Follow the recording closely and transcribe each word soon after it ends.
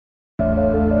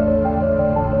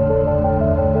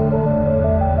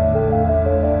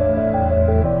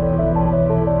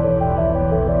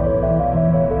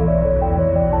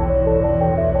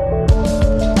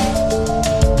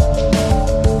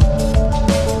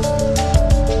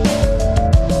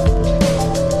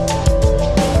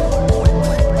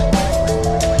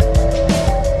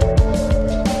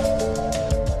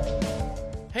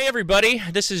everybody.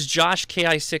 This is Josh,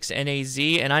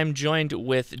 KI6NAZ, and I'm joined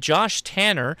with Josh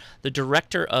Tanner, the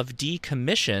director of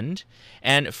Decommissioned,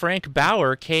 and Frank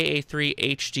Bauer,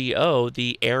 KA3HDO,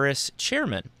 the ARRIS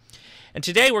chairman. And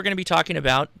today we're going to be talking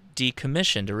about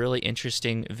Decommissioned, a really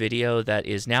interesting video that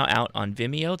is now out on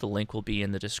Vimeo. The link will be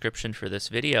in the description for this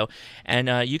video,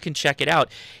 and you can check it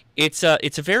out. It's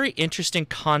a very interesting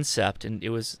concept, and it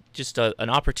was just an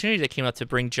opportunity that came up to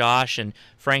bring Josh and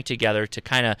Frank together to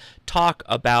kind of talk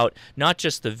about not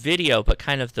just the video, but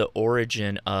kind of the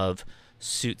origin of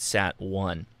SuitSat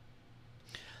 1.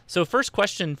 So first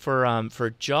question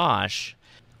for Josh.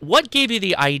 What gave you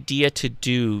the idea to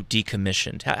do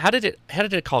Decommissioned? How did it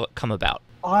come about?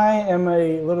 I am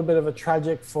a little bit of a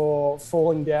tragic for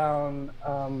falling down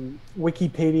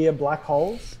Wikipedia black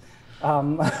holes.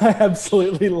 I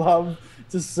absolutely love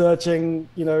just searching,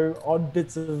 odd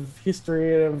bits of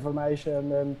history and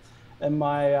information. And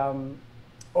my,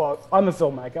 well, I'm a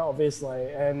filmmaker,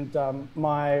 obviously, and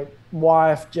my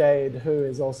wife Jade, who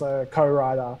is also a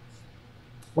co-writer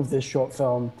of this short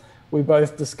film, we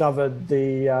both discovered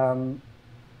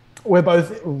we're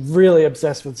both really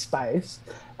obsessed with space,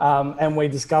 and we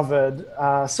discovered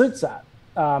SuitSat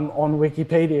on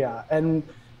Wikipedia. And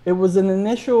it was an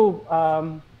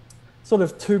initial sort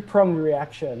of two-pronged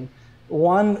reaction.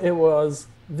 One, it was,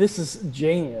 this is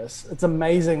genius. It's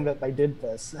amazing that they did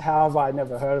this. How have I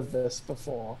never heard of this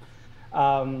before?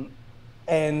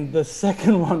 And the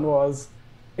second one was,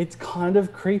 it's kind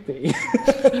of creepy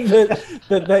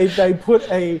that they put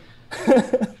a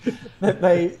that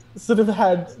they sort of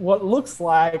had what looks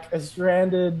like a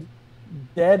stranded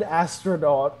dead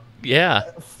astronaut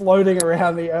floating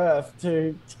around the Earth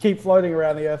to keep floating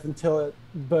around the Earth until it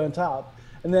burnt up.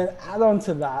 And then add on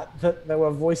to that there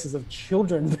were voices of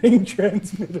children being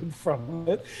transmitted from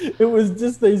it. It was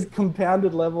just these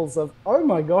compounded levels of, oh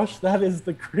my gosh, that is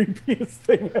the creepiest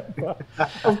thing ever.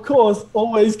 Of course,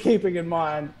 always keeping in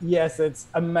mind, yes, it's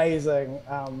amazing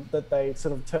that they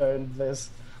sort of turned this,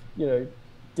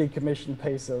 decommissioned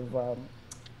piece of,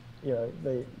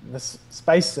 the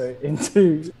spacesuit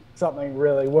into something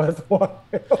really worthwhile.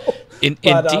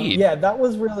 Indeed. That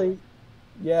was really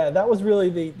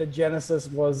the genesis,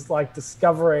 was like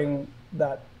discovering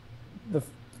that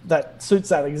that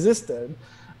SuitSat existed.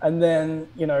 And then,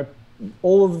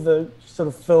 all of the sort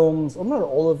of films, or not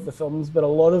all of the films, but a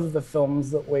lot of the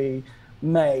films that we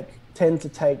make tend to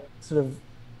take sort of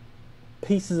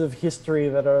pieces of history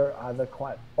that are either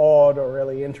quite odd or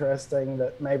really interesting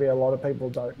that maybe a lot of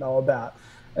people don't know about,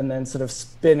 and then sort of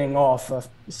spinning off a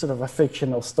sort of a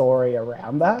fictional story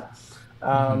around that.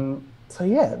 So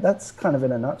yeah, that's kind of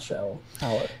in a nutshell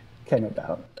how it came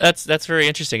about. That's very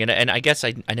interesting, and I guess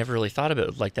I never really thought of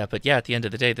it like that. But yeah, at the end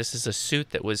of the day, this is a suit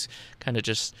that was kind of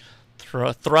just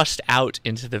thrust out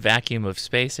into the vacuum of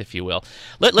space, if you will.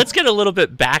 Let's get a little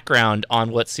bit background on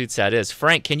what SuitSat is.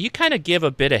 Frank, can you kind of give a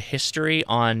bit of history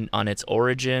on its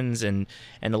origins and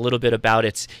a little bit about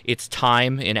its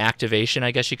time in activation, I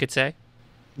guess you could say?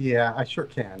 Yeah, I sure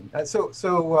can.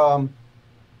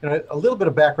 A little bit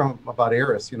of background about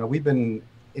ARRIS. We've been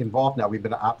involved now. We've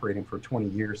been operating for 20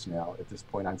 years now at this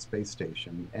point on Space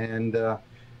Station. And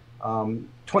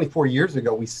 24 years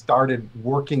ago, we started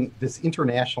working this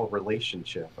international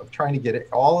relationship of trying to get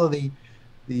all of the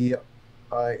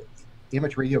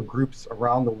amateur radio groups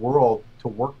around the world to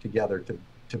work together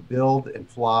to build and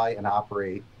fly and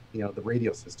operate, the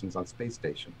radio systems on Space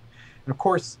Station. And of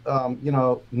course,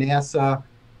 NASA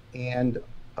and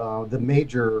the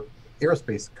major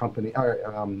aerospace company,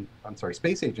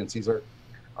 space agencies are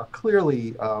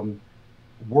clearly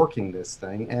working this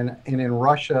thing, and in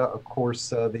Russia, of course,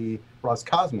 the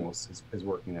Roscosmos is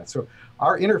working that. So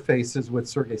our interface is with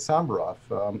Sergei Sambarov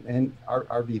and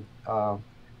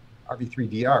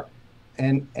RV3DR,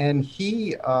 and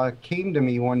he came to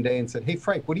me one day and said, "Hey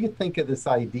Frank, what do you think of this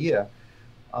idea?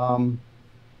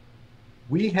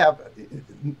 We have."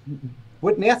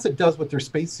 What NASA does with their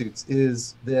spacesuits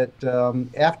is that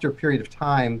after a period of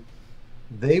time,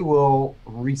 they will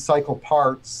recycle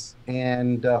parts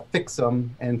and fix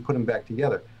them and put them back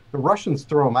together. The Russians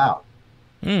throw them out.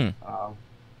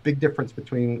 Big difference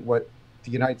between what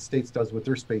the United States does with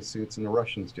their spacesuits and the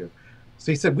Russians do.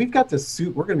 So he said, we've got this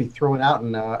suit we're going to be throwing out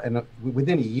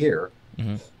within a year.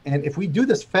 And if we do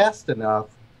this fast enough,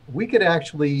 we could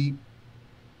actually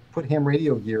put ham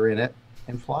radio gear in it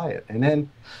and fly it. And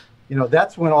then,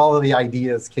 that's when all of the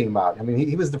ideas came out. I mean,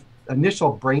 he was the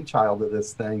initial brainchild of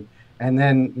this thing. And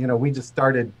then, we just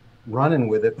started running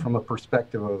with it from a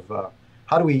perspective of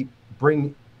how do we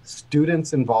bring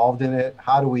students involved in it?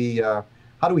 How do we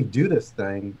do this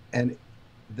thing? And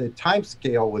the time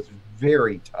scale was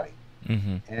very tight.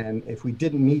 And if we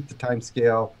didn't meet the time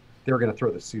scale, they were going to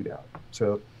throw the suit out.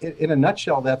 So in a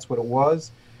nutshell, that's what it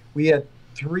was. We had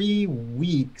 3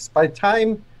 weeks. By the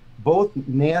time both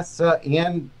NASA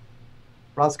and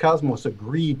Roscosmos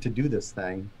agreed to do this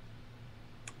thing,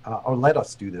 or let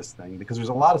us do this thing, because there's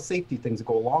a lot of safety things that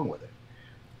go along with it.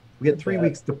 We had 3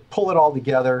 weeks to pull it all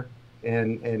together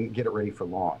and get it ready for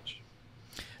launch.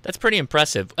 That's pretty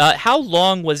impressive. How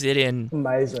long was it in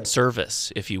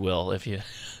service, if you will?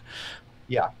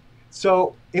 Yeah.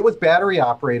 So it was battery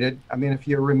operated. I mean, if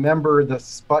you remember the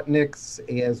Sputniks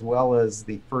as well as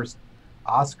the first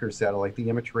Oscar satellite, the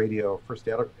first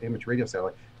image radio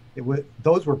satellite,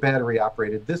 those were battery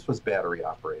operated. This was battery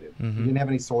operated. We didn't have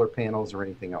any solar panels or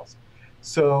anything else.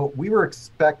 So we were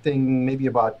expecting maybe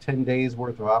about 10 days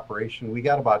worth of operation. We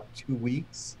got about 2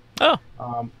 weeks. Oh.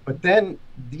 But then,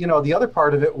 the other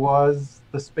part of it was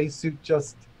the spacesuit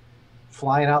just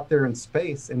flying out there in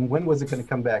space, and when was it going to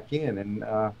come back in?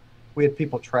 And we had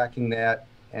people tracking that,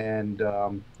 and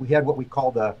we had what we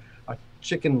called a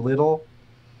Chicken Little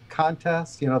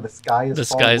contest. The sky is falling. The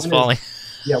sky is falling.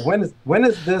 When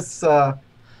is this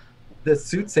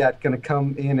SuitSat going to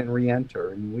come in and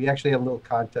re-enter? And we actually had a little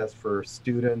contest for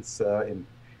students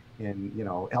in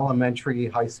elementary,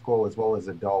 high school, as well as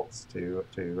adults to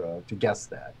guess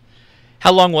that.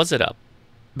 How long was it up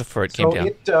before it came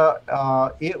down?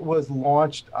 It was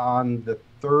launched on the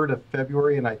 3rd of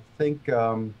February, and I think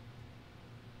it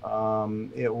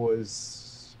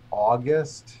was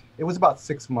August. It was about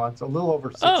 6 months, a little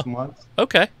over 6 months.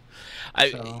 Okay.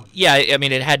 I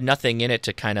mean, it had nothing in it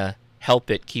to kind of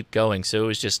help it keep going, so it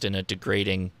was just in a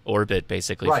degrading orbit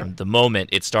basically from the moment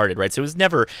it started, right? So it was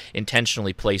never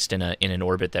intentionally placed in an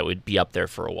orbit that would be up there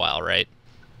for a while, right?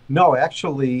 No,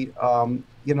 actually,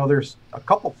 there's a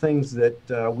couple things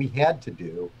that we had to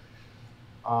do,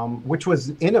 which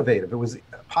was innovative. It was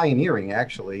pioneering,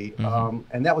 actually,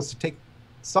 and that was to take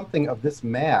something of this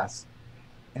mass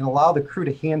and allow the crew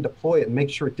to hand deploy it and make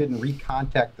sure it didn't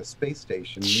recontact the space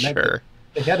station. Sure.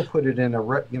 They had to put it in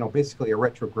basically a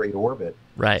retrograde orbit,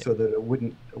 right? So that it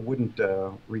wouldn't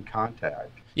recontact.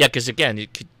 Yeah, because again, you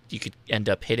could end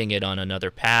up hitting it on another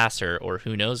pass or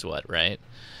who knows what, right?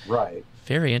 Right.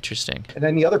 Very interesting. And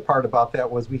then the other part about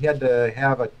that was we had to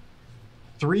have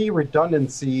 3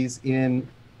 redundancies in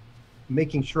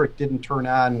making sure it didn't turn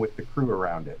on with the crew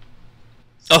around it.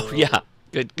 So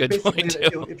good point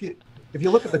too. If you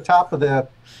look at the top of the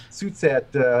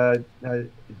SuitSat,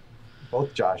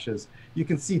 both Josh's, you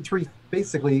can see 3.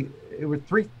 Basically, it were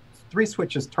three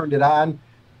switches turned on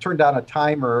a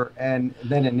timer, and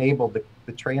then enabled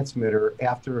the transmitter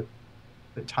after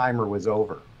the timer was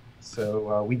over.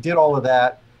 So we did all of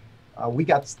that. We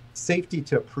got safety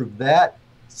to approve that,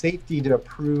 safety to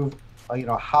approve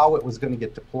how it was going to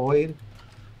get deployed,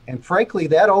 and frankly,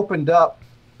 that opened up.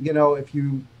 If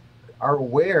you are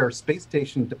aware, space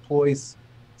station deploys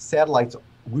satellites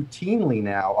routinely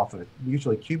now off of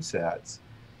usually CubeSats.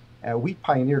 We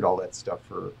pioneered all that stuff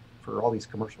for all these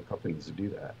commercial companies to do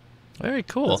that. Very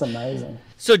cool. That's amazing.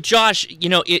 So Josh,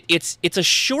 it's a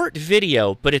short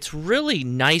video, but it's really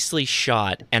nicely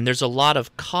shot, and there's a lot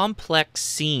of complex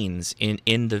scenes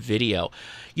in the video.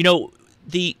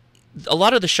 A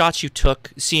lot of the shots you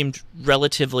took seemed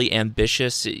relatively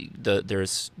ambitious.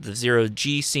 There's the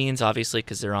zero-G scenes, obviously,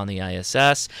 because they're on the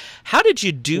ISS. How did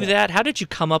you do that? How did you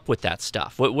come up with that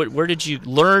stuff? Where did you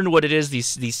learn what it is,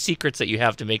 these secrets that you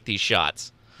have to make these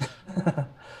shots?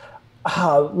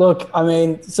 Look, I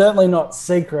mean, certainly not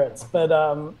secrets, but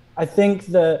I think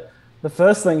the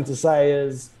first thing to say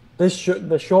is the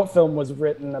short film was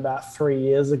written about 3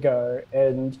 years ago,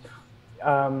 and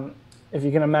if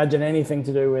you can imagine anything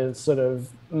to do with sort of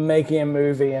making a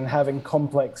movie and having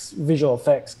complex visual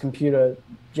effects,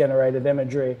 computer-generated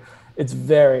imagery, it's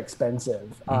very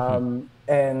expensive.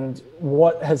 And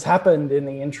what has happened in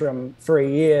the interim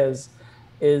 3 years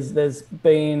is there's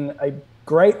been a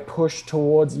great push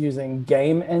towards using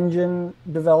game engine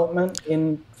development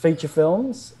in feature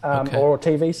films or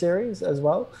TV series as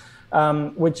well,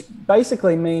 which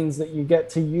basically means that you get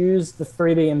to use the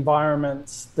 3D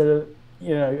environments that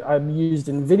are used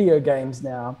in video games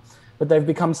now, but they've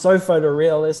become so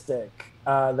photorealistic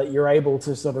that you're able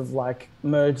to sort of like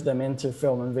merge them into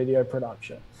film and video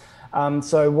production.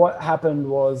 So what happened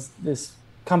was this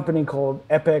company called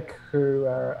Epic, who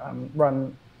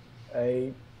run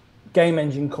a game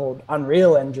engine called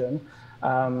Unreal Engine.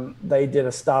 They did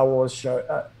a Star Wars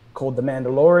show called The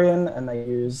Mandalorian, and they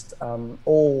used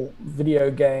all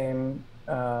video game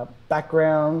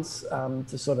backgrounds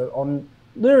to sort of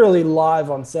literally live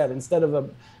on set, instead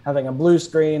of having a blue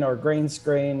screen or a green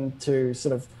screen to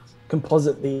sort of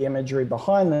composite the imagery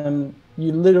behind them.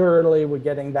 You literally were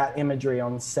getting that imagery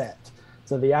on set.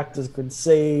 so the actors could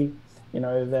see, you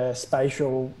know, their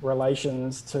spatial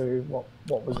relations to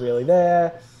what was really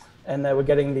there. And they were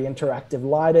getting the interactive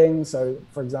lighting. So,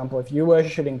 for example, if you were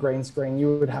shooting green screen,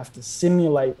 you would have to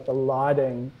simulate the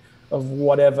lighting of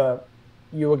whatever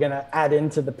you were going to add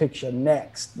into the picture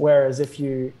next. Whereas if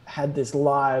you had this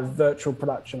live virtual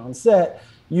production on set,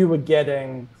 you were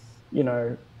getting, you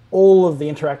know, all of the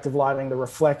interactive lighting, the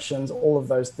reflections, all of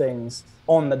those things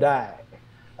on the day.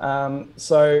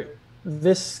 So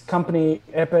this company,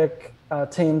 Epic,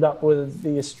 teamed up with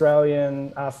the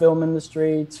Australian film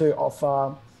industry to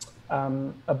offer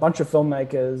a bunch of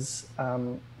filmmakers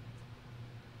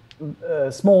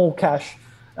a small cash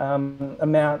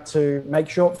amount to make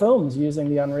short films using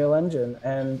the Unreal Engine.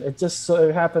 And it just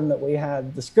so happened that we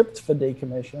had the script for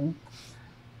Decommissioned,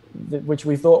 which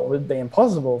we thought would be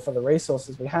impossible for the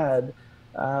resources we had.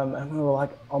 And we were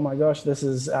like, oh my gosh, this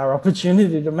is our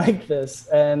opportunity to make this.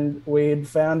 And we'd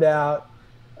found out,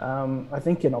 I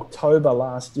think in October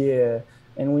last year,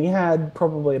 and we had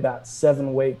probably about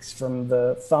 7 weeks from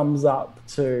the thumbs up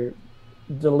to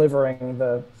delivering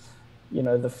the, you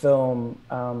know, the film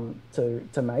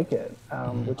to make it,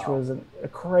 which was a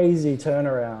crazy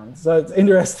turnaround. So it's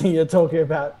interesting you're talking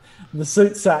about the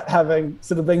SuitSat having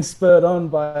sort of been spurred on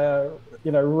by a,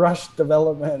 you know, rushed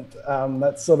development.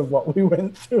 That's sort of what we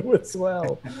went through as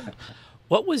well.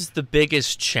 What was the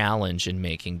biggest challenge in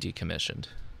making Decommissioned?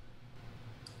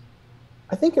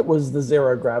 I think it was the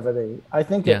zero gravity. I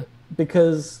think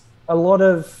because a lot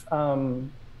of,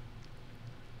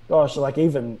 gosh, like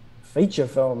even feature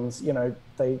films, you know,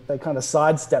 they kind of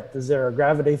sidestep the zero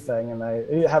gravity thing, and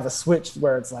they have a switch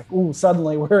where it's like, oh,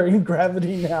 suddenly we're in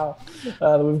gravity now.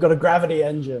 We've got a gravity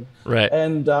engine. Right.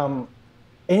 And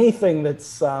anything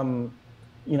that's, you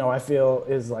know, I feel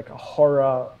is like a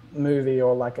horror movie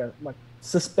or like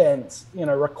suspense, you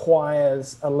know,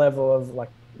 requires a level of like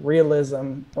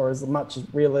realism, or as much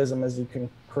realism as you can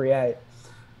create,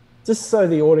 just so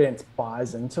the audience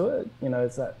buys into it. You know,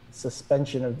 it's that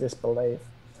suspension of disbelief.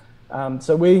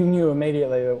 So we knew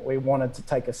immediately that we wanted to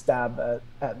take a stab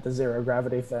at the zero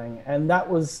gravity thing, and that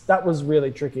was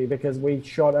really tricky because we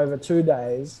shot over 2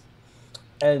 days,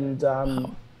 and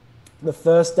the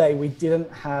first day we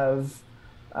didn't have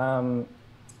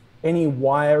any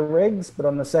wire rigs, but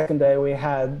on the second day we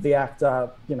had the actor,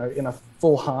 you know, in a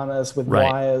full harness with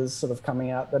wires sort of coming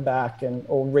out the back and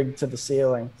all rigged to the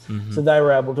ceiling. So they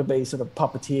were able to be sort of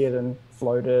puppeteered and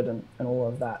floated and all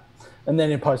of that. And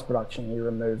then in post-production, you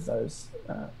remove those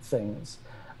things.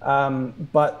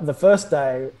 But the first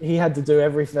day, he had to do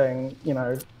everything, you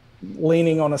know,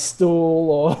 leaning on a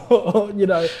stool or you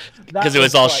know. Because it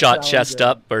was all shot chest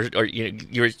up, or you know,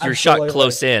 you're shot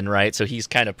close in, right? So he's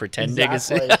kind of pretending.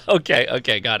 Exactly.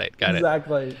 Okay, got it.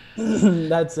 Exactly.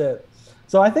 That's it.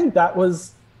 So I think that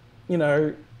was, you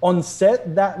know, on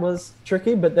set, that was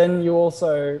tricky. But then you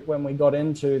also, when we got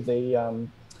into the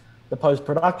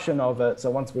post-production of it, so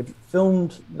once we'd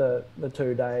filmed the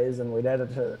 2 days and we'd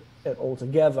edited it all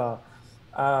together,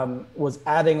 was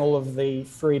adding all of the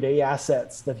 3D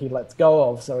assets that he lets go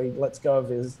of. So he lets go of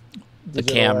his the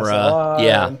camera,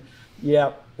 SLR,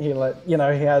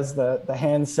 he has the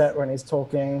handset when he's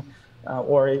talking,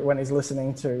 or when he's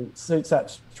listening to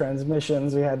SuitSat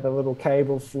transmissions. We had the little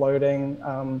cable floating,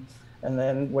 and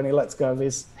then when he lets go of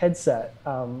his headset,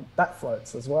 that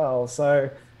floats as well. So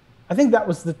I think that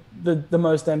was the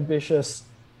most ambitious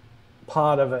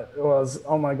part of it. Was,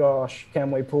 oh my gosh,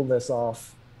 can we pull this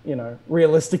off, you know,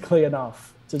 realistically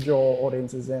enough to draw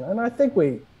audiences in? And I think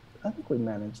we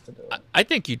managed to do it. I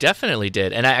think you definitely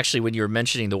did. And actually, when you were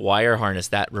mentioning the wire harness,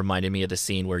 that reminded me of the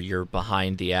scene where you're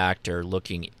behind the actor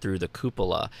looking through the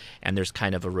cupola, and there's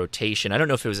kind of a rotation. I don't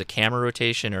know if it was a camera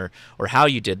rotation or how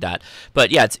you did that,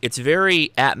 but yeah, it's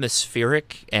very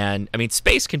atmospheric. And I mean,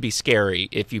 space can be scary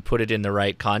if you put it in the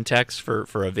right context for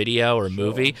a video or a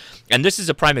movie. And this is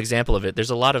a prime example of it. There's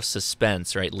a lot of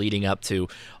suspense, right, leading up to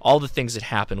all the things that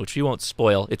happen, which we won't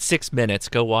spoil. It's 6 minutes.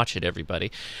 Go watch it,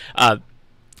 everybody.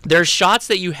 There's shots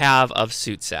that you have of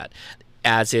SuitSat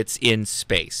as it's in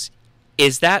space.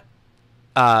 Is that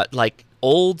like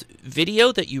old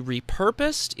video that you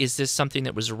repurposed? Is this something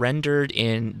that was rendered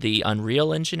in the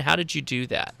Unreal Engine? How did you do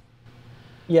that?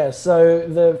 Yeah,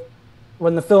 so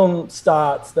when the film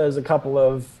starts, there's a couple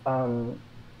of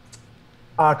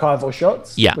archival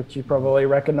shots, which you probably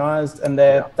recognized, and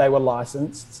they were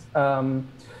licensed. But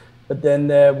then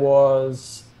there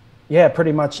was... yeah,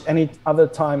 pretty much any other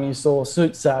time you saw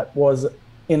SuitSat was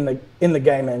in the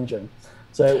game engine.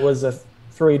 So it was a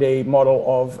 3D model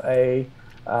of a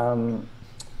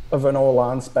of an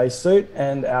Orlan spacesuit,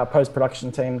 and our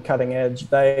post-production team, Cutting Edge,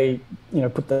 they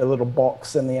put their little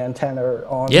box and the antenna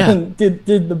on, and did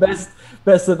the best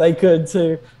that they could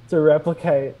to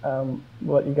replicate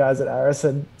what you guys at ARRIS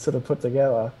had sort of put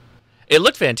together. It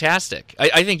looked fantastic.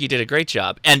 I think you did a great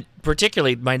job. And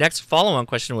particularly, my next follow-on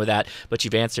question with that, but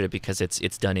you've answered it because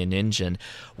it's done in engine,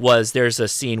 was there's a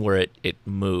scene where it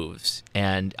moves.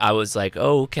 And I was like,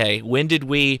 oh, okay. When did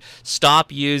we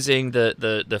stop using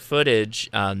the footage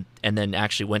and then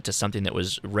actually went to something that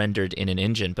was rendered in an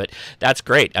engine? But that's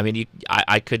great. I mean,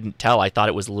 I couldn't tell. I thought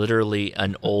it was literally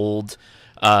an old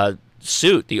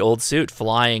suit, the old suit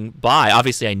flying by.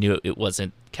 Obviously, I knew it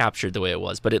wasn't captured the way it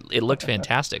was, but it looked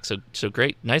fantastic. So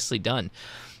great, nicely done.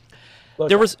 Look,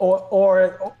 there was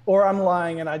or I'm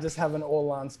lying and I just have an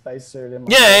Orlan spacesuit in my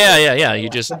yeah. You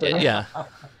just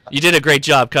you did a great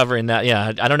job covering that.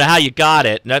 Yeah, I don't know how you got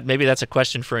it. Maybe that's a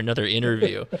question for another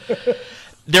interview.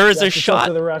 There is a shot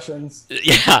to the Russians.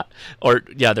 Yeah,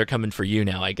 they're coming for you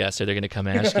now, I guess, or they're going to come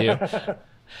ask you.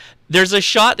 There's a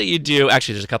shot that you do.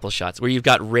 Actually, there's a couple of shots where you've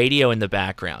got radio in the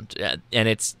background, and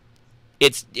it's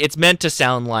meant to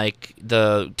sound like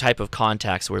the type of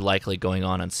contacts were likely going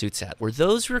on SuitSat. Were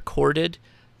those recorded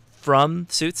from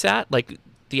SuitSat, like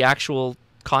the actual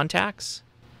contacts?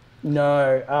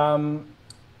 No.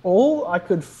 All I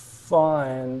could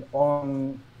find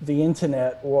on the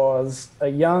internet was a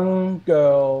young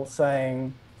girl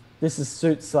saying, "This is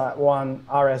SuitSat 1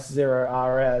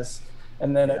 RS0RS,"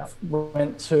 and then it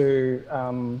went to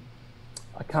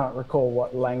I can't recall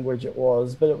what language it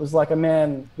was, but it was like a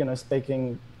man,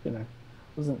 speaking, it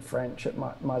wasn't French. It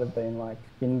might have been like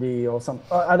Hindi or something.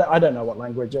 I don't know what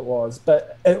language it was,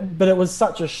 but it was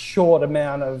such a short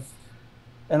amount of,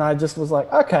 and I just was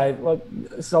like, okay, look,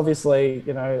 it's obviously,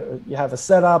 you have a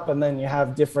setup and then you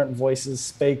have different voices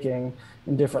speaking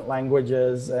in different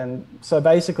languages. And so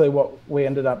basically what we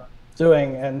ended up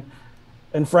doing,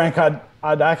 and Frank,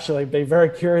 I'd actually be very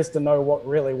curious to know what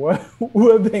really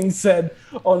were being said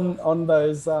on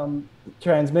those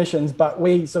transmissions, but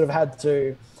we sort of had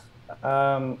to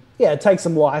take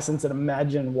some license and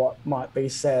imagine what might be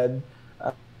said,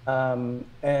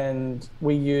 and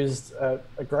we used a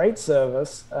great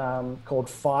service called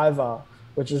Fiverr,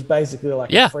 which is basically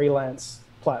like a freelance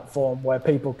platform where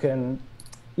people can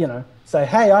say,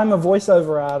 hey, I'm a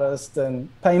voiceover artist and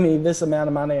pay me this amount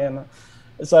of money. And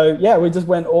so, we just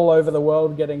went all over the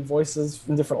world getting voices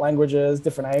from different languages,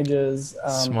 different ages.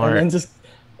 Smart. And then just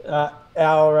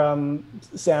our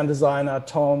sound designer,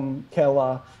 Tom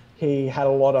Keller, he had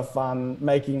a lot of fun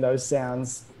making those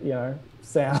sounds,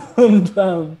 sound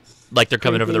like they're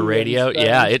coming over the radio.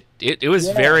 Yeah, it was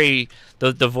very,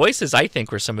 the voices, I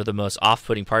think, were some of the most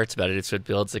off-putting parts about it. It's what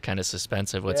builds the kind of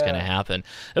suspense of what's going to happen.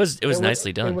 It was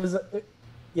nicely done.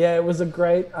 It was a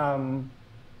great,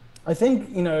 I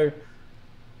think,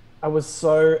 I was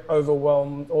so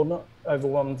overwhelmed, or not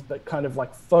overwhelmed, but kind of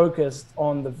like focused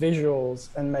on the visuals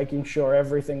and making sure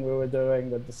everything we were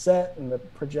doing with the set and the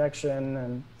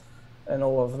projection and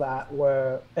all of that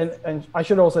were, and I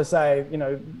should also say,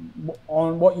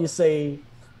 on what you see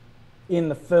in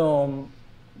the film,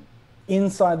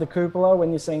 inside the cupola,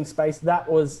 when you're seeing space, that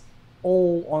was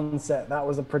all on set. That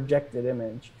was a projected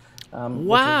image.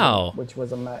 Wow. Which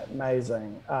was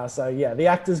amazing. The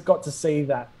actors got to see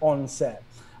that on set.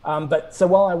 But so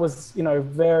while I was,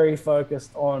 very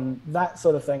focused on that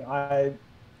sort of thing, I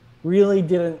really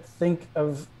didn't think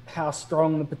of how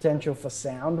strong the potential for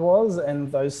sound was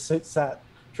and those SuitSat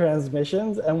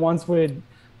transmissions. And once we'd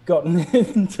gotten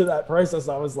into that process,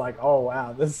 I was like, oh,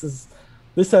 wow, this has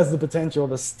the potential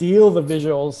to steal the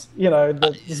visuals,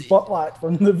 the spotlight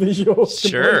from the visuals.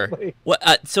 Sure. Completely. Well,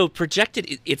 so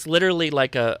projected, it's literally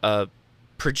like a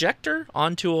projector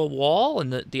onto a wall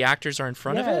and the actors are in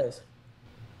front of it?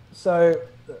 So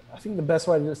I think the best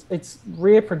way to it's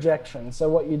rear projection. So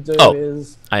what you do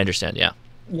is... I understand, yeah.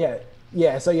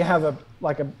 Yeah, so you have a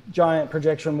giant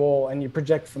projection wall and you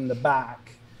project from the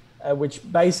back, which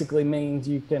basically means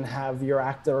you can have your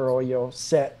actor or your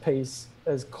set piece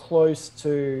as close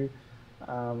to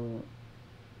the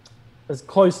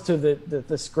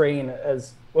screen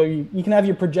as... Well, you can have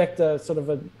your projector sort of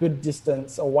a good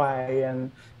distance away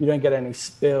and you don't get any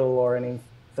spill or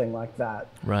anything like that.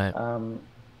 Right.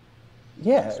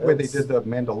 That's the way they did the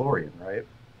Mandalorian, right?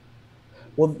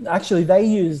 Well, actually, they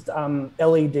used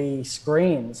LED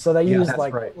screens, so they used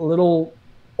little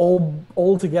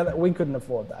all together. We couldn't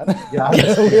afford that. Yeah,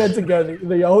 we had to go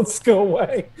the old school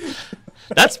way.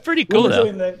 That's pretty cool,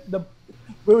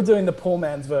 we were doing the poor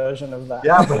man's version of that.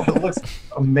 Yeah, but it looks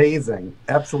amazing,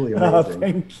 absolutely amazing.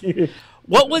 Thank you.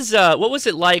 What was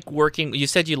it like working? You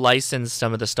said you licensed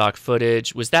some of the stock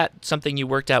footage. Was that something you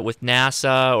worked out with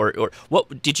NASA, or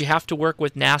what? Did you have to work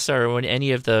with NASA or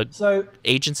any of the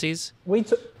agencies? We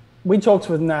talked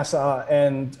with NASA,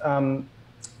 and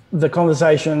the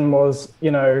conversation was,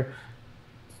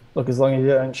 look, as long as you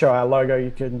don't show our logo,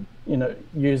 you can,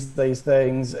 use these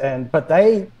things. But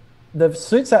the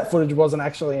SuitSat footage wasn't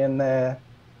actually in their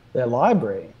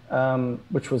library,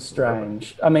 which was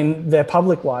strange. I mean, their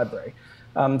public library.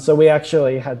 So we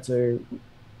actually had to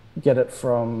get it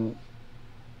from,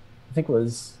 I think it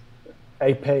was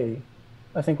AP.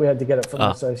 I think we had to get it from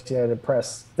the Associated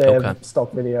Press, their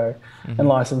stock video, and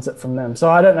license it from them. So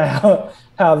I don't know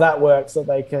how that works.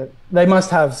 That they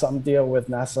must have some deal with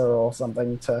NASA or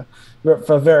something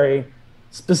for very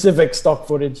specific stock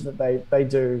footage that they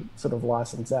do sort of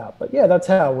license out. But yeah, that's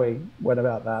how we went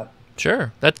about that.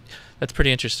 Sure, that's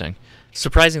pretty interesting.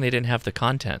 Surprising they didn't have the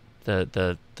content,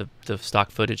 the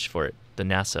stock footage for it. The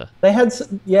NASA. They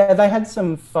had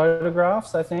some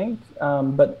photographs, I think,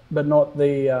 but not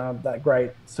the that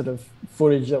great sort of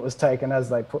footage that was taken as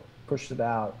they pushed it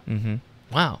out. Mm-hmm.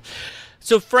 Wow.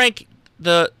 So Frank,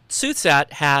 the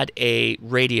SuitSat had a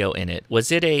radio in it.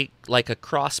 Was it like a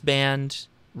crossband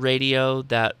radio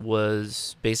that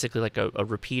was basically like a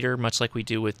repeater, much like we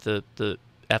do with the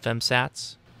FM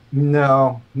sats?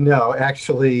 No,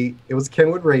 actually, it was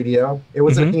Kenwood radio. It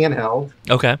was a handheld.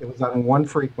 Okay. It was on one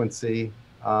frequency.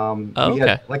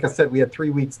 Okay. Like I said, we had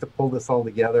 3 weeks to pull this all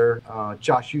together.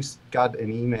 Josh, you got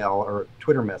an email or a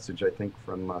Twitter message, I think,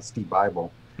 from Steve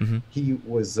Bible. Mm-hmm. He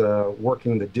was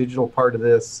working the digital part of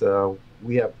this.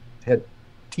 We had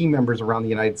team members around the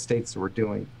United States that were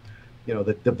doing,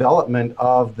 the development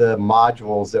of the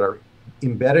modules that are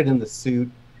embedded in the suit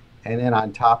and then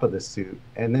on top of the suit.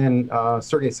 And then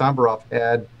Sergei Sambarov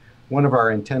had one of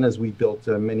our antennas we built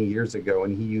many years ago,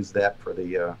 and he used that for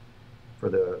the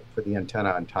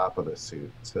antenna on top of the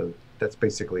suit. So that's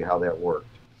basically how that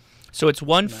worked. So it's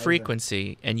one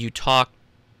frequency, and you talk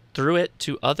through it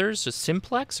to others, a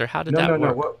simplex, or how did that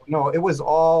work? No, it was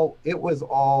all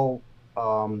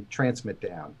transmit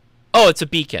down. Oh, it's a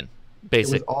beacon,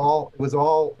 basically.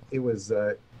 It was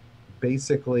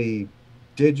basically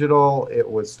digital. It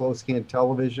was slow scan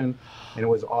television, and it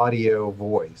was audio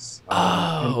voice.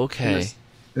 Okay.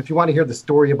 If you want to hear the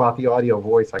story about the audio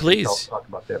voice, I can talk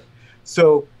about that.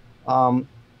 So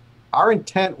our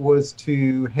intent was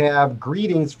to have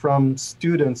greetings from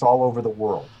students all over the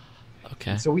world.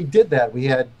 Okay. And so we did that. We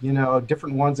had,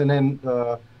 different ones, and then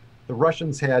the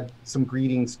Russians had some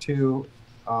greetings too.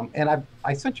 And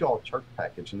I sent you all a chart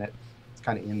package, and that's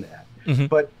kind of in that. Mm-hmm.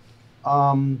 But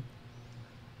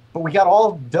we got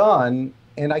all done,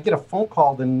 and I get a phone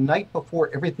call the night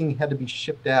before everything had to be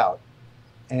shipped out,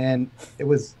 and it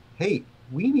was, hey,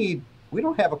 we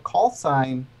don't have a call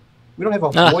sign. We don't have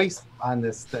a voice on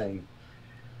this thing.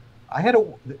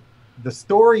 The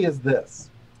story is this.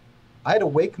 I had to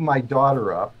wake my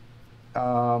daughter up,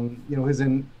 who was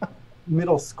in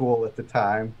middle school at the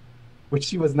time, which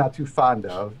she was not too fond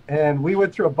of. And we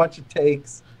went through a bunch of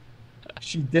takes.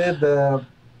 She did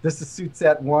this is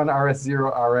SuitSat 1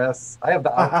 RS0 RS. I have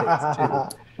the outtakes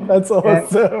too. That's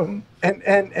awesome.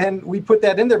 And we put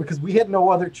that in there because we had no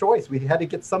other choice. We had to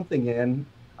get something in.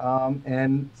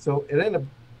 And so it ended up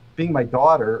being my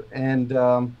daughter. And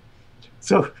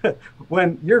so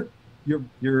when your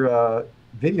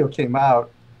video came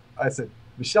out, I said,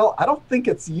 Michelle, I don't think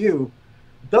it's you.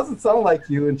 It doesn't sound like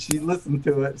you. And she listened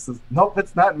to it and says, nope,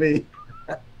 it's not me.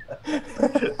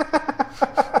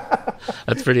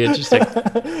 That's pretty interesting.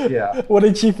 Yeah. What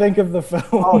did she think of the film?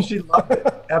 Oh, she loved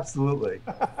it. Absolutely.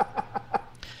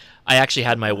 I actually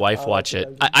had my wife watch it.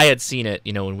 I had seen it,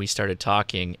 when we started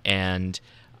talking, and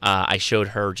I showed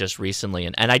her just recently,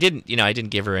 and I didn't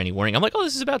give her any warning. I'm like, oh,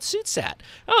 this is about SuitSat.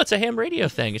 Oh, it's a ham radio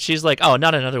thing. And she's like, oh,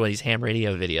 not another one of these ham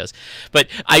radio videos. But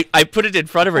I put it in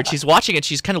front of her, and she's watching it.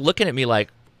 She's kind of looking at me like,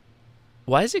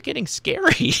 why is it getting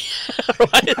scary?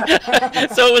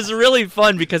 So it was really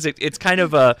fun because it's kind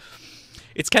of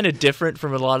different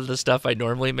from a lot of the stuff I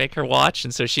normally make her watch,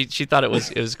 and so she thought it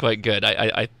was quite good.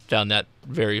 I found that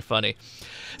very funny.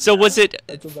 So was it,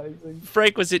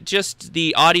 Frank, was it just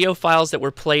the audio files that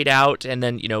were played out and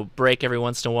then, break every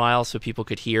once in a while so people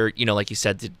could hear, like you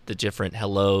said, the different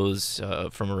hellos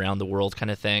from around the world kind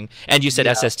of thing? And you said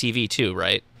SSTV too,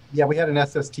 right? Yeah, we had an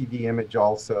SSTV image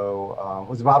also. It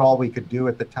was about all we could do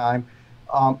at the time.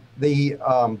 The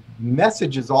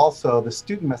messages also, the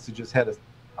student messages had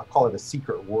I'll call it a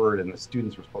secret word, and the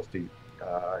students were supposed to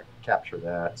capture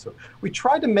that. So we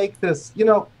tried to make this,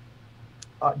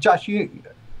 Josh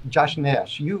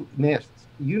Nass, you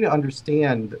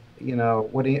understand,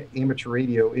 what amateur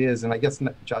radio is, and I guess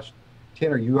Josh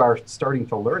Tanner, you are starting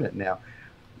to learn it now.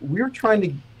 We're trying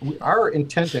to, our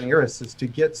intent in ARIS is to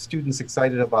get students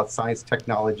excited about science,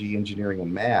 technology, engineering,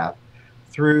 and math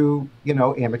through,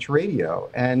 amateur radio.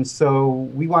 And so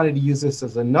we wanted to use this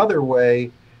as another way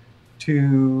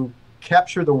to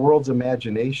capture the world's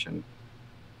imagination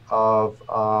of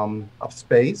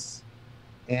space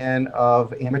and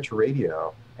of amateur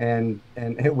radio. And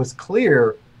it was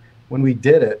clear when we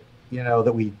did it,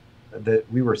 that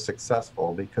we were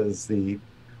successful, because the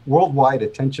worldwide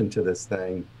attention to this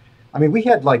thing, I mean, we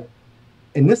had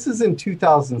and this is in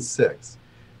 2006,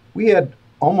 we had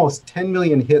almost 10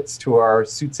 million hits to our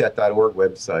SuitSat.org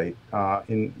website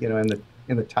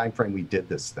in the time frame we did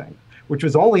this thing, which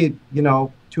was only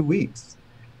 2 weeks.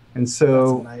 And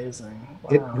so that's amazing. Wow.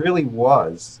 It really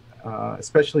was,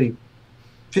 especially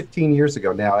 15 years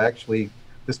ago now. Actually,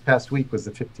 this past week was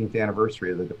the 15th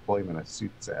anniversary of the deployment of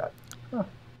SuitSat. Huh.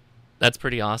 That's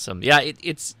pretty awesome. Yeah,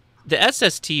 it's the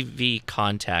SSTV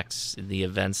contacts, the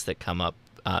events that come up.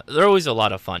 They're always a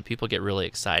lot of fun. People get really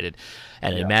excited,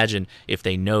 and imagine if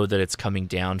they know that it's coming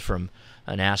down from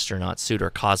an astronaut suit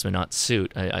or cosmonaut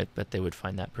suit. I bet they would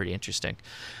find that pretty interesting.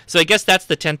 So I guess that's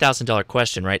the $10,000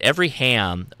 question, right? Every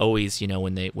ham always,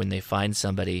 when they find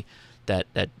somebody that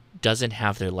doesn't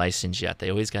have their license yet, they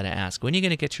always got to ask, when are you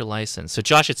going to get your license? So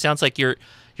Josh, it sounds like you're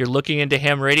looking into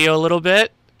ham radio a little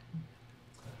bit.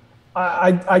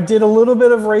 I did a little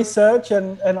bit of research,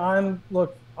 and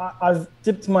I've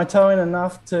dipped my toe in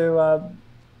enough to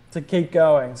keep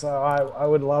going. So I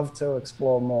would love to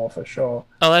explore more, for sure.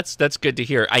 Oh, that's good to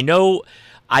hear.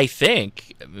 I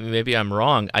think, maybe I'm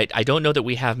wrong, I don't know that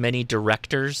we have many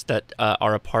directors that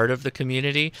are a part of the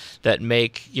community that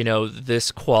make,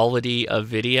 this quality of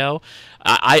video.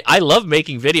 I love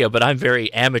making video, but I'm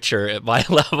very amateur at my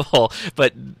level.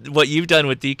 But what you've done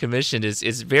with Decommissioned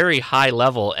is very high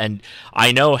level, and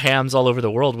I know hams all over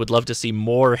the world would love to see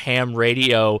more ham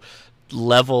radio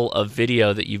level of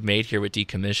video that you've made here with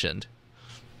Decommissioned.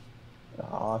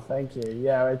 Oh, thank you.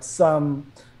 Yeah, it's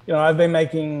I've been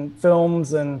making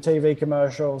films and TV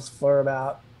commercials for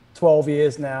about 12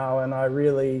 years now, and I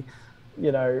really,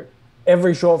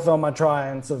 every short film I try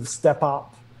and sort of step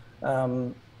up,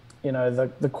 the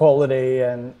quality,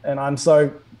 and I'm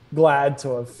so glad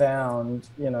to have found,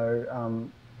 your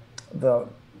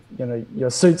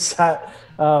SuitSat,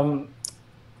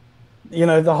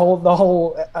 the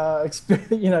whole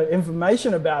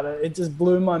information about it. It just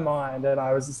blew my mind, and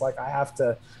I was just like, I have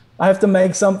to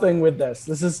make something with this.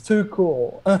 This is too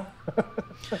cool.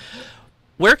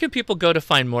 Where can people go to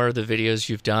find more of the videos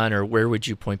you've done, or where would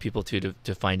you point people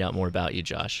to find out more about you,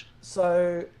 Josh?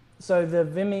 So the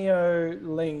Vimeo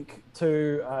link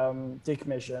to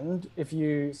Decommissioned, if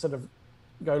you sort of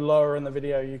go lower in the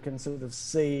video, you can sort of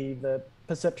see the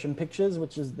Perception Pictures,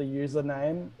 which is the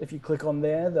username. If you click on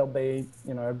there, there'll be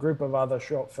a group of other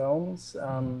short films.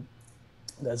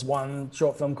 There's one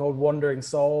short film called Wandering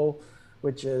Soul,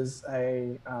 which is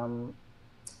a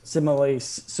similarly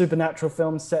supernatural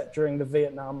film set during the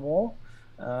Vietnam War,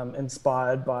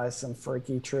 inspired by some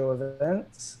freaky true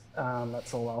events.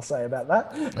 That's all I'll say about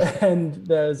that. And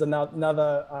there's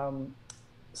another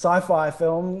sci-fi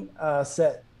film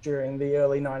set during the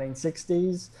early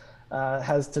 1960s,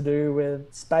 has to do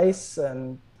with space,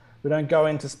 and we don't go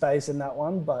into space in that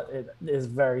one, but it is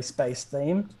very space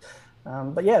themed.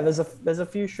 But yeah, there's a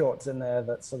few shorts in there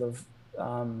that sort of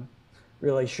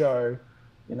really show,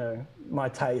 my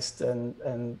taste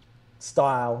and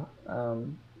style.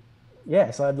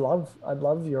 So I'd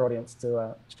love your audience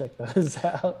to check those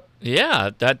out. Yeah,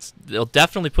 they'll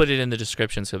definitely put it in the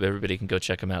description so everybody can go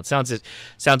check them out. Sounds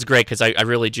great, because I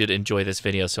really did enjoy this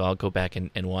video, so I'll go back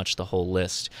and watch the whole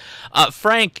list.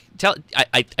 Frank,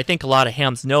 I think a lot of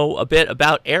hams know a bit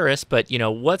about ARIS, but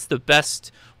what's the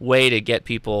best way to get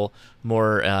people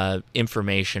more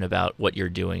information about what you're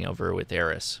doing over with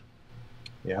ARIS?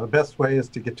 Yeah, the best way is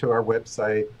to get to our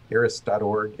website,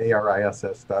 aris.org,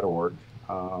 ariss.org.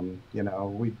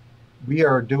 We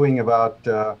are doing about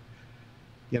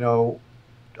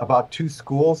 2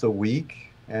 schools a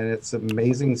week, and it's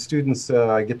amazing. Students,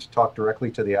 I get to talk directly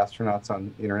to the astronauts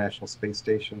on the International Space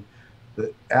Station.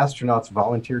 The astronauts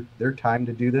volunteer their time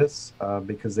to do this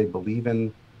because they believe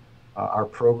in our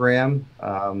program,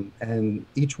 and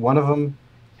each one of them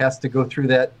has to go through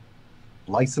that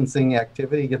licensing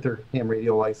activity, get their ham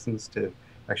radio license to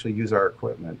actually use our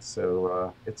equipment.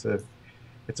 So it's a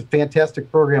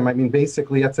fantastic program. I mean,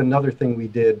 basically, that's another thing we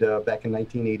did back in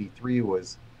 1983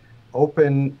 was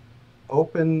open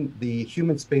the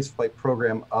human spaceflight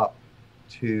program up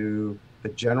to the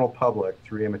general public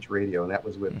through amateur radio, and that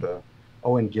was with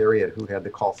Owen Garriott, who had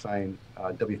the call sign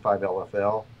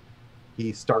W5LFL.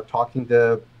 He started talking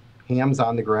to hams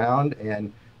on the ground,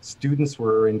 and students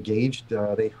were engaged.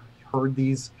 They heard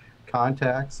these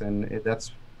contacts, and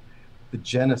that's the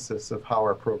genesis of how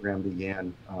our program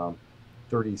began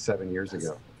 37 years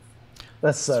ago.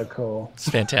 That's so cool. It's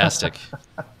fantastic.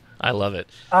 I love it.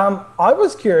 I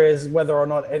was curious whether or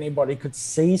not anybody could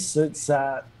see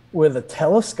SuitSat with a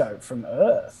telescope from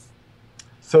Earth.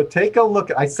 So take a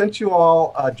look. I sent you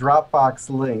all a Dropbox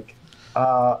link.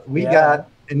 We got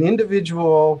an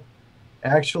individual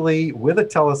actually with a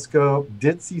telescope,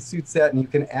 did see SuitSat, and you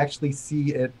can actually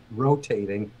see it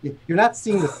rotating. You're not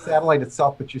seeing the satellite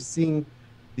itself, but you're seeing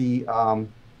the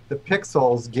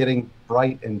pixels getting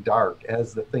bright and dark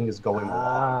as the thing is going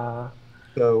along.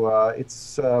 So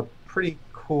it's pretty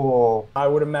cool. I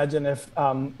would imagine if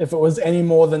it was any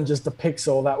more than just a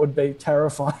pixel, that would be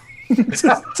terrifying.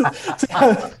 to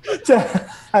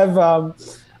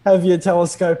have your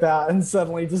telescope out and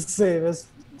suddenly just see this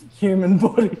human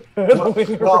body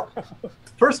hurtling around.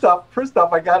 First off,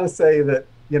 I got to say that,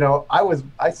 you know,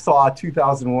 I saw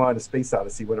 2001: A Space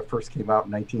Odyssey when it first came out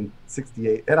in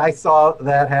 1968, and I saw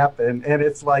that happen. And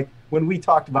it's like, when we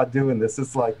talked about doing this,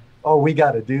 it's like, oh, we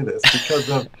got to do this because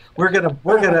of we're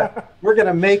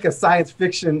gonna make a science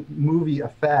fiction movie a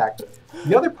fact.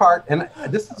 The other part, and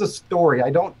this is a story,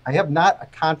 I have not a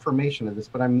confirmation of this,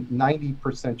 but I'm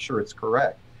 90% sure it's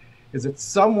correct, is that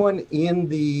someone in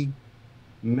the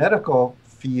medical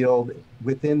field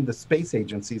within the space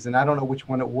agencies, and I don't know which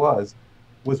one it was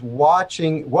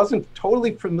watching, wasn't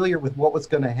totally familiar with what was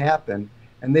going to happen,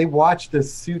 and they watched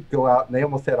this suit go out and they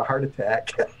almost had a heart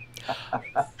attack.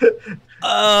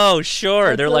 Oh,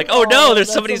 sure. They're like, oh no,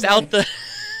 there's somebody's out the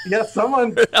yeah,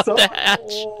 someone out the hatch.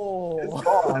 Is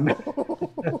gone.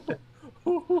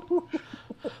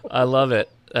 I love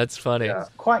it. That's funny. Yeah.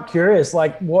 Quite curious,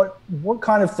 like what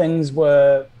kind of things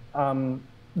were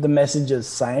the messages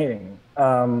saying?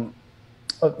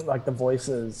 Like the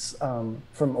voices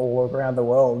from all around the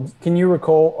world. Can you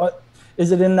recall?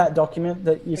 Is it in that document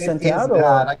that you sent out?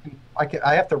 Not.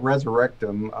 I have to resurrect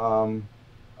them.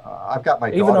 I've got my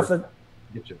daughter.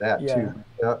 Get you that too.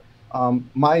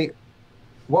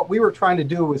 What we were trying to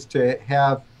do was to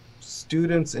have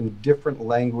students in different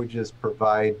languages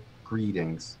provide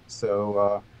greetings,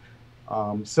 so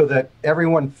so that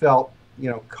everyone felt, you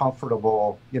know,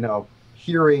 comfortable, you know,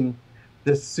 hearing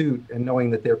this suit and knowing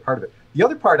that they're part of it. The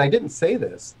other part, I didn't say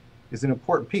this, is an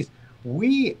important piece.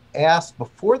 We asked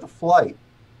before the flight,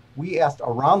 we asked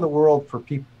around the world for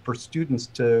students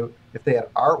to, if they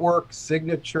had artwork,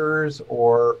 signatures,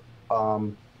 or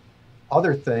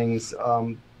other things,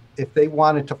 if they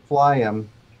wanted to fly them.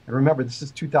 And remember, this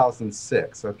is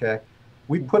 2006, okay?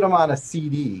 We put them on a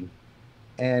CD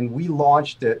and we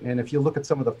launched it. And if you look at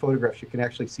some of the photographs, you can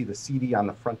actually see the CD on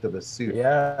the front of the suit.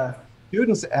 Yeah.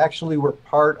 Students actually were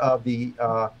part of the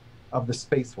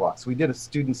spacewalks. We did a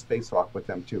student spacewalk with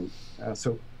them too.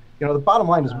 So, you know, the bottom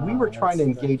line is we were trying to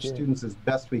engage students as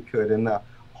best we could. And the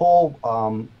whole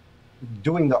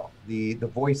doing the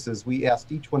voices, we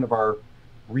asked each one of our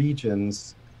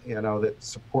regions, you know, that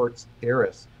supports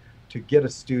ARIS, to get a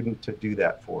student to do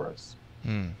that for us.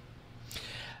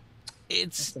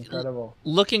 It's incredible.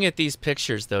 Looking at these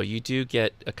pictures, though, you do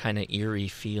get a kind of eerie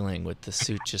feeling with the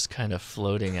suit just kind of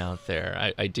floating out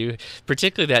there. I do,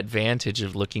 particularly that vantage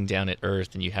of looking down at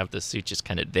Earth and you have the suit just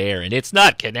kind of there and it's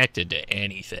not connected to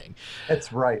anything.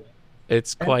 That's right.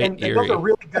 It's quite eerie. Those are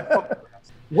really good photographs.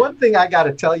 One thing I got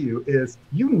to tell you is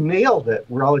you nailed it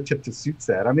relative to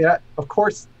SuitSat. I mean, of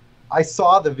course, I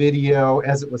saw the video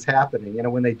as it was happening, you know,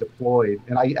 when they deployed,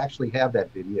 and I actually have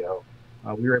that video.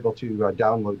 We were able to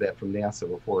download that from NASA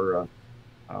before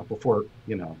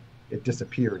you know, it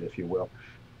disappeared, if you will.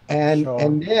 And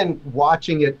and then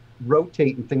watching it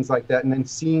rotate and things like that, and then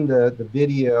seeing the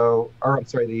video, or I'm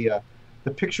sorry,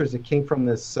 the pictures that came from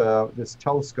this this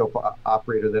telescope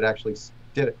operator that actually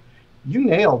did it. You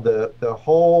nailed the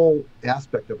whole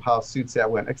aspect of how SuitSat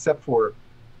went, except for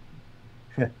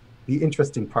the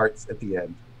interesting parts at the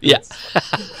end. Yeah.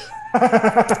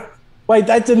 Wait,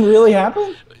 that didn't really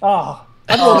happen? Oh,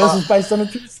 I thought this was based on a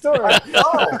true story.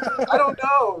 I don't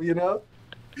know, you know.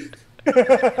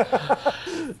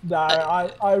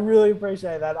 No, I really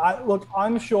appreciate that. Look,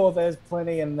 I'm sure there's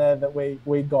plenty in there that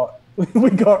we got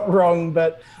wrong,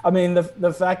 but I mean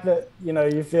the fact that, you know,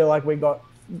 you feel like we got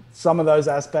some of those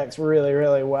aspects really,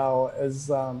 really well is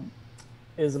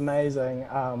amazing.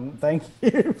 Thank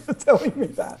you for telling me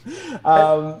that.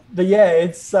 But yeah,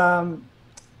 it's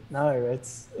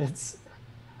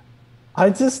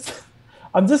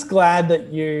I'm just glad that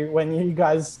when you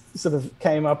guys sort of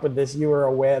came up with this, you were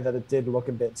aware that it did look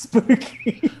a bit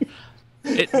spooky.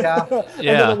 Yeah.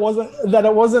 And that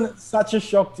it wasn't such a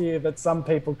shock to you that some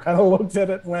people kind of looked at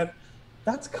it and went,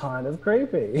 "That's kind of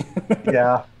creepy."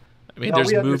 Yeah. I mean,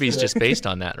 there's movies just based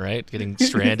on that, right? Getting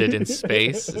stranded in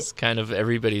space is kind of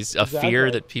everybody's a fear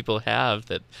that people have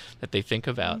that they think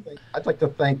about. I'd like to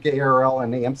thank ARL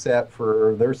and AMSAT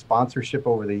for their sponsorship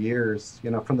over the years,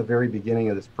 from the very beginning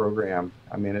of this program.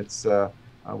 I mean, it's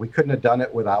we couldn't have done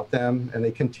it without them, and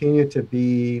they continue to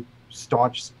be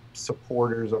staunch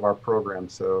supporters of our program.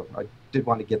 So I did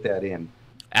want to get that in.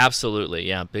 Absolutely,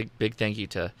 yeah. Big thank you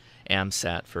to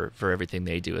AMSAT for everything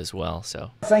they do as well.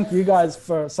 So thank you guys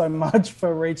for so much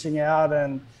for reaching out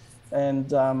and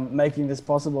making this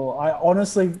possible. I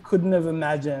honestly couldn't have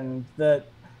imagined that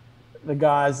the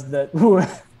guys that were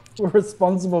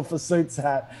responsible for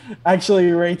SuitSat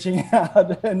actually reaching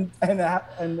out and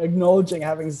acknowledging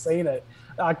having seen it.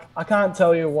 I can't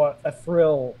tell you what a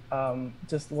thrill,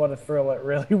 just what a thrill it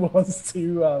really was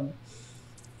to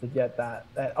get that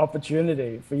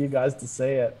opportunity for you guys to see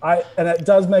it. And it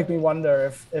does make me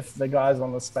wonder if the guys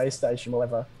on the space station will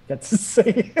ever get to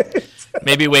see it.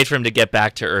 Maybe wait for him to get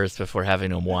back to Earth before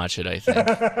having him watch it, I think.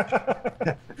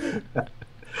 That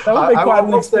would be quite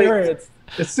an experience.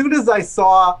 As soon as I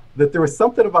saw that there was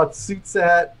something about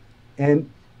SuitSat and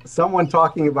someone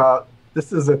talking about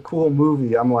this is a cool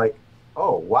movie, I'm like,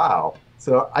 oh, wow.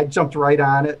 So I jumped right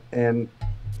on it, and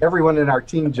everyone in our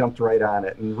team jumped right on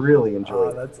it and really enjoyed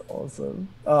it. That's awesome.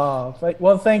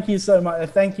 Well, thank you so much.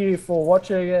 Thank you for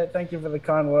watching it. Thank you for the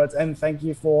kind words, and thank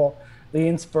you for the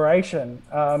inspiration.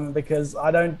 Because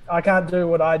I can't do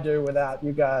what I do without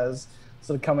you guys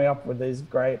sort of coming up with these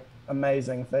great,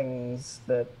 amazing things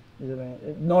that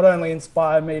not only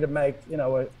inspire me to make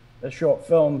a short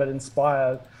film, but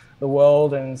inspire the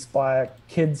world and inspire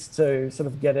kids to sort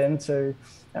of get into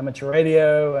amateur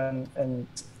radio and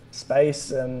space.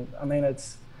 And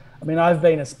I've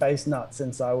been a space nut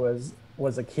since I was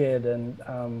a kid, and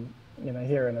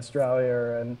here in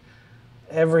Australia, and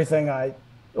everything I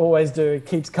always do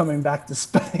keeps coming back to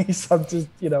space. I'm just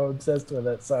obsessed with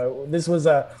it. So this was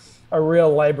a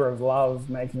real labor of love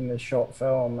making this short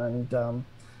film, and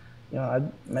I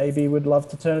maybe would love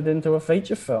to turn it into a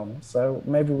feature film. So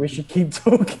maybe we should keep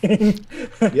talking.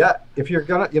 Yeah, if you're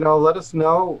gonna, let us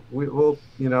know. We will,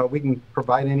 we can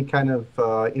provide any kind of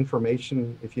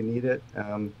information if you need it.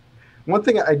 One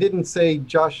thing I didn't say,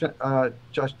 Josh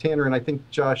Tanner, and I think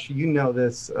Josh,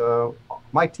 this.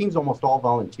 My team's almost all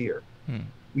volunteer.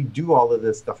 We do all of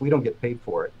this stuff. We don't get paid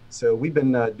for it. So we've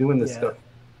been doing this stuff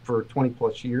for 20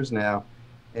 plus years now.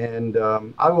 And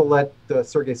I will let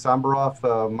Sergei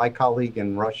Sambarov, my colleague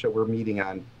in Russia, we're meeting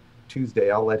on Tuesday.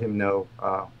 I'll let him know.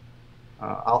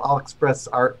 I'll express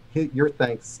your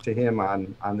thanks to him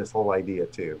on this whole idea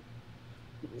too.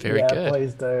 Very good.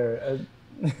 Please do.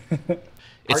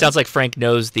 It sounds like Frank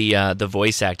knows the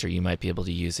voice actor you might be able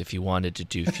to use if you wanted to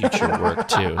do future work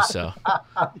too. So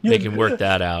they can work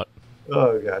that out.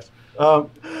 Oh gosh.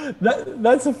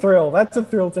 That's a thrill. That's a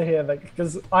thrill to hear that,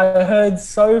 because I heard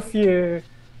so few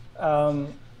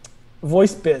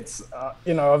voice bits,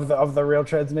 of the real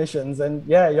transmissions, and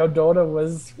your daughter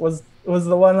was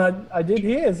the one I did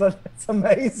hear. So it's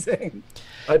amazing.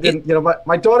 I didn't,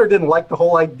 my daughter didn't like the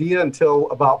whole idea until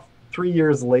about 3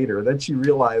 years later. Then she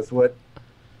realized what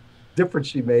difference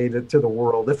she made to the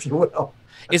world, if you will.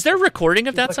 Is there a recording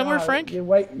of that somewhere, Frank? You're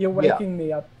waking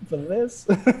me up for this.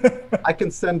 I can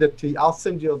send it to you. I'll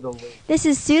send you the link. This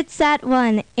is SuitSat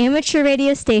 1, amateur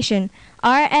radio station,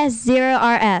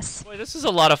 RS0RS. Boy, this is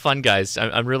a lot of fun, guys.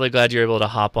 I'm really glad you're able to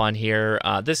hop on here.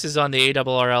 This is on the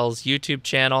ARRL's YouTube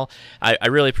channel. I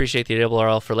really appreciate the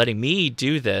ARRL for letting me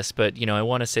do this, but I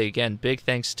want to say again, big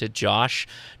thanks to Josh,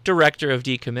 director of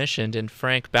Decommissioned, and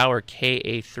Frank Bauer,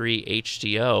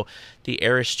 KA3HDO, the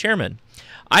ARIS chairman.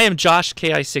 I am Josh,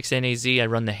 KI6NAZ. I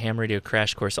run the Ham Radio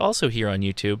Crash Course also here on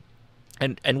YouTube.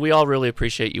 And we all really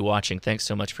appreciate you watching. Thanks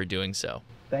so much for doing so.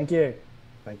 Thank you.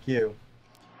 Thank you.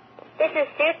 This is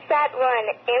SuitSat 1,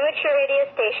 amateur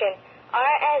radio station,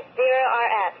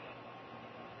 RS0RS.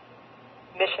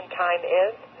 Mission time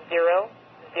is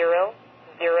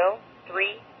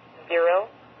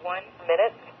 0:00:3:01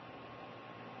 minutes.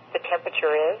 The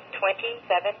temperature is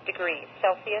 27 degrees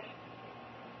Celsius.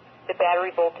 The battery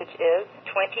voltage is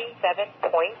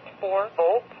 27.4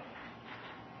 volts.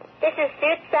 This is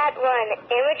SuitSat 1,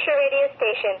 amateur radio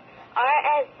station,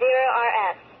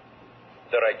 RS0RS.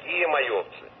 Дорогие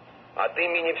майовцы, от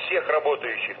имени всех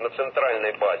работающих на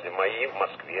центральной базе МАИ в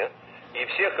Москве и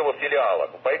всех его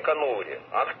филиалах в Байконуре,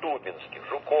 Ахтубинске,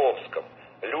 Жуковском,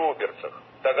 Люберцах,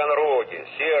 Таганроге,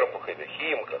 Серпухове,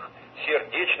 Химках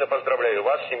сердечно поздравляю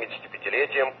вас с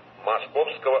 75-летием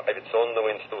Московского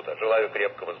авиационного института. Желаю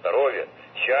крепкого здоровья,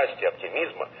 счастья,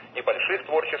 оптимизма и больших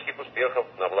творческих успехов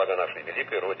на благо нашей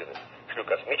великой Родины. Шлю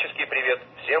космический привет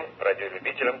всем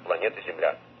радиолюбителям планеты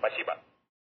Земля. Спасибо.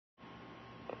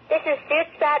 This is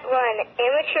SuitSat 1,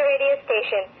 amateur radio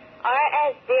station,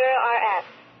 RS0RF.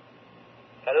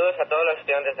 Saludos a todos los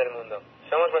estudiantes del mundo.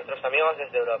 Somos vuestros amigos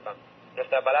desde Europa.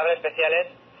 Nuestra palabra especial es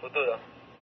futuro.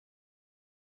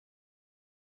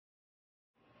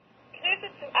 Grüße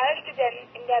zu allen Studenten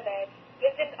in der Welt.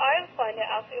 Wir sind eure Freunde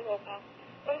aus Europa.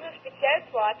 Unser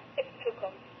spezielles Wort ist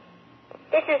Zukunft.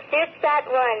 This is SuitSat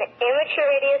 1, amateur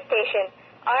radio station,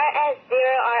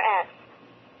 RS0RF.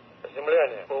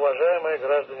 Земляне, уважаемые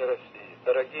граждане России,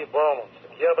 дорогие бауманцы,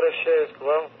 я обращаюсь к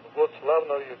вам в год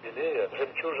славного юбилея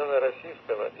жемчужины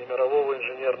российского и мирового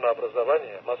инженерного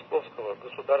образования Московского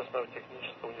государственного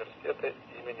технического университета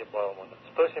имени Баумана.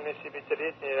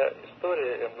 175-летняя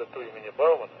история МГТУ имени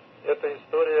Баумана – это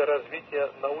история развития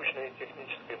научной и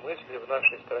технической мысли в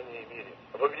нашей стране и мире.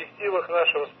 В объективах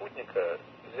нашего спутника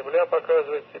Земля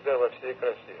показывает себя во всей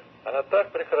красе. Она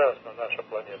так прекрасна, наша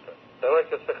планета.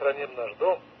 Давайте сохраним наш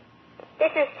дом.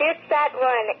 This is SuitSat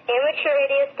 1, amateur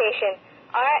radio station,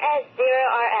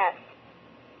 RS0RF.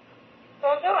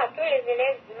 Bonjour à tous les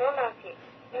élèves du monde entier.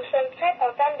 Nous sommes très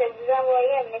contents de vous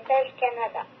envoyer un message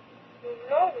Canada. Nous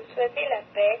voulons vous souhaiter la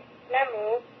paix,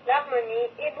 l'amour, l'harmonie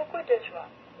et beaucoup de joie.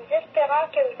 Nous espérons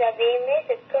que vous avez aimé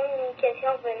cette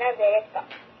communication venant de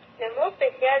l'espace. Le mot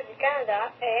spécial du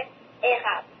Canada est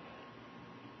érable.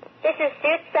 This is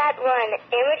SuitSat 1,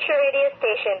 amateur radio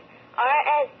station,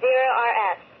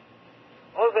 RS0RF.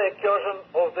 On the occasion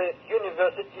of the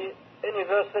university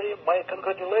anniversary, my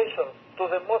congratulations to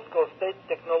the Moscow State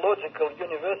Technological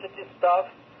University staff,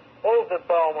 all the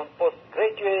Bauman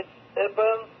postgraduates,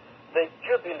 events, the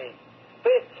Jubilee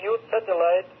spacesuit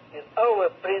satellite is our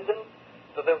present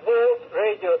to the world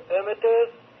radio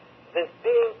amateurs, this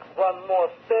being one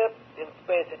more step in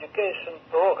space education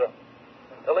program.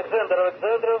 Alexander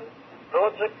Alexandrov,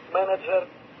 Project Manager,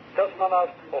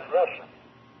 Cosmonaut of Russia.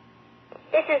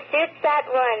 This is SuitSat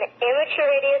 1, amateur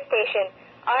radio station,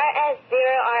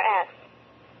 RS0RF.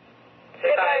 世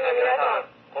界の皆さん、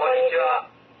こんにちは。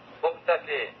僕たち、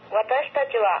私た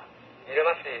ちは入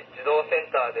間市児童セ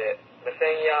ンターで無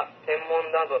線や天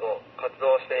文などの活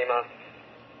動をしています。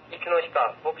いつの日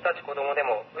か僕たち子供で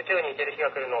も宇宙に行ける日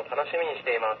が来るのを楽しみにし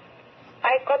ています。合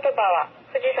言葉は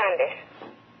富士山です。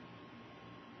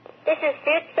This is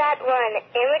SuitSat 1,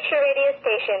 amateur radio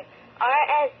station,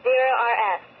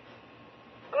 RS0RF.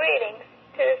 Greetings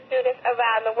to the students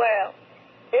around the world.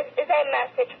 This is a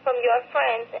message from your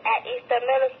friends at Eastern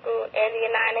Middle School in the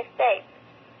United States.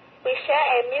 We share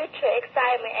a mutual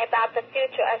excitement about the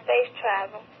future of space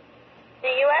travel. The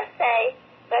USA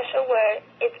special word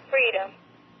is freedom.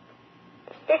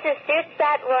 This is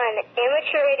SuitSat 1,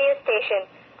 amateur radio station,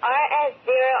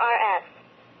 RS0RF.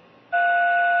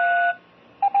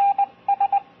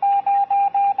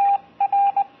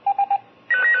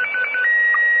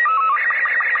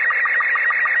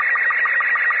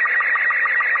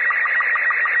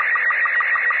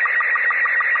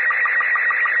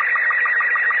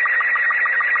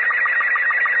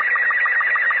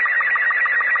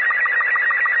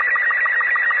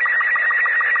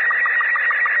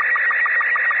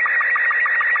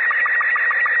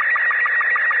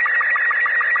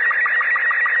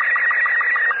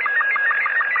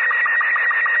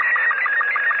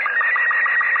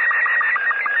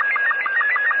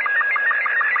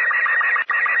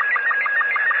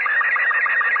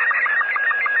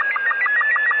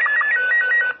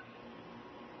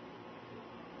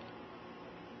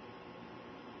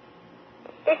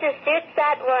 This is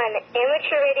SuitSat 1,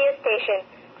 amateur radio station,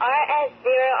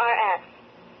 RS0RF.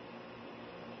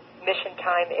 Mission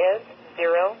time is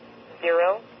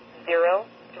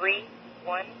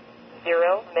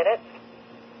 000310 minutes.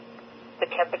 The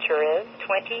temperature is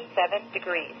 27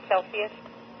 degrees Celsius.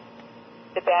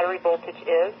 The battery voltage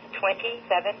is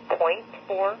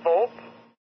 27.4 volts.